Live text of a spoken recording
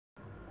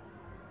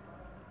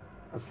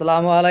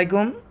Assalamu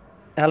alaikum,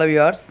 hello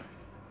viewers.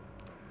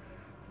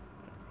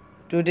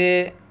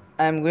 Today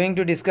I am going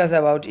to discuss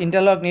about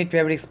interlock knit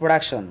fabrics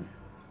production.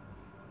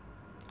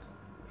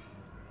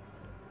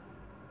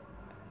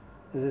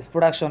 This is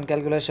production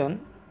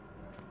calculation.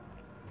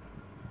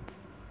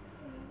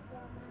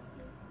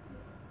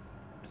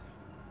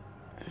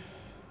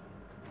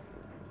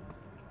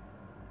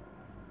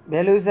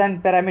 Values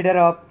and parameter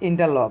of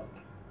interlock.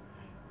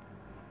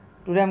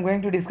 Today I am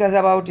going to discuss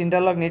about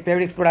interlock knit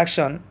fabrics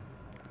production.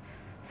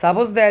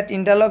 Suppose that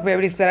interlock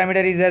fabrics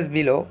parameter is as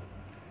below.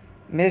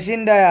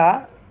 Machine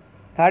dia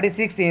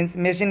 36 inch,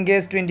 machine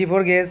gauge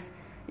 24 gauge,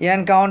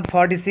 yarn count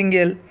 40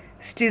 single,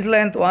 stitch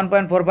length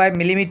 1.45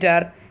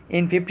 millimeter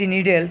in 50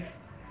 needles,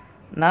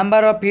 number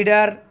of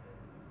feeder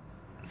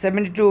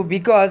 72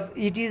 because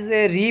it is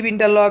a rib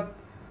interlock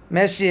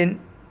machine,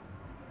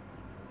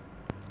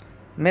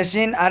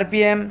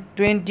 RPM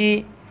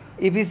 20,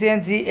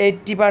 efficiency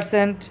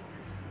 80%.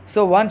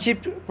 So one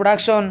shift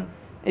production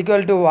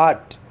equal to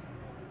what?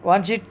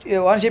 One shift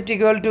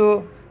equal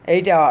to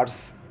 8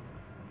 hours.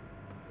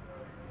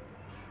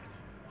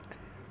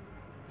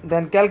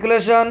 Then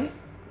calculation,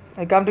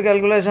 I come to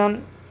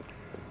calculation.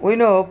 We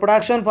know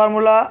production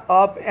formula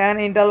of an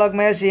interlock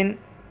machine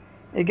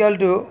equal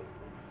to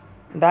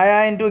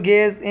dia into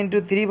gauge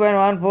into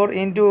 3.14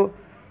 into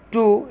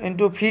 2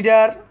 into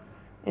feeder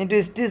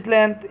into stitch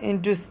length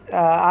into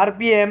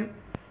RPM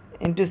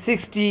into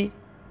 60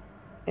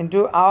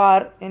 into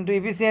hour into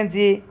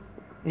efficiency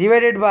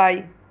divided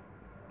by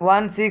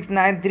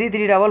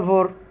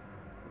 1693344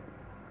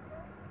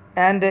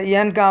 and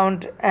yarn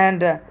count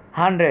and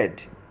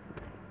 100.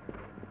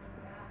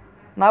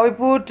 Now we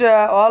put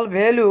all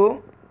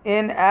value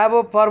in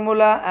above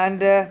formula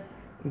and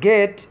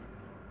get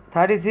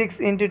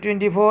 36 into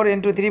 24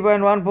 into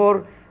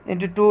 3.14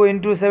 into 2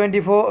 into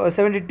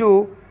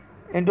 72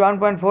 into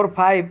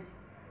 1.45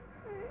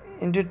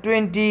 into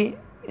 20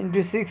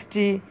 into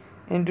 60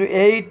 into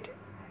 8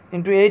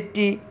 into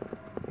 80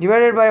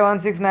 divided by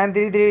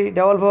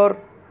 1693344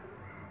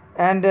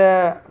 and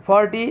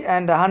 40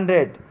 and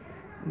 100.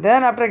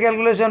 Then after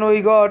calculation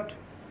we got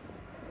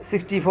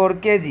 64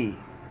 kg.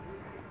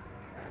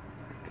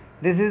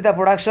 This is the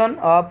production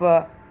of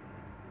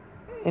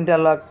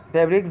interlock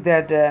fabrics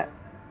that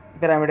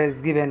parameter is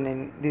given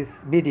in this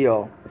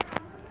video.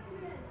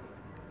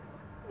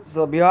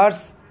 So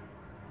viewers,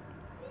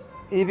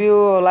 if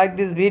you like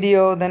this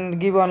video, then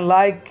give one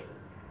like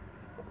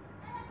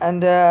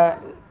and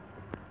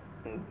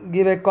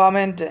give a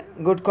comment,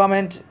 good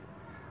comment.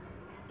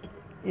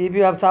 If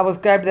you have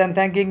subscribed, then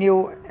thanking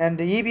you,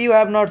 and if you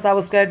have not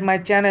subscribed my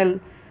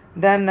channel,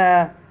 then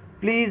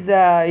please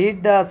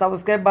hit the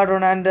subscribe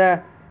button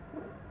and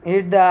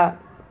hit the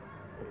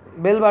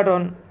bell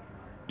button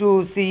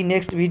to see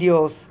next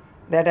videos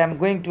that I am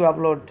going to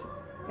upload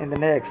in the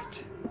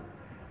next.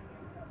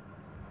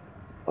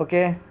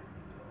 Okay,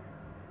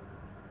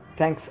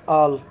 thanks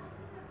all.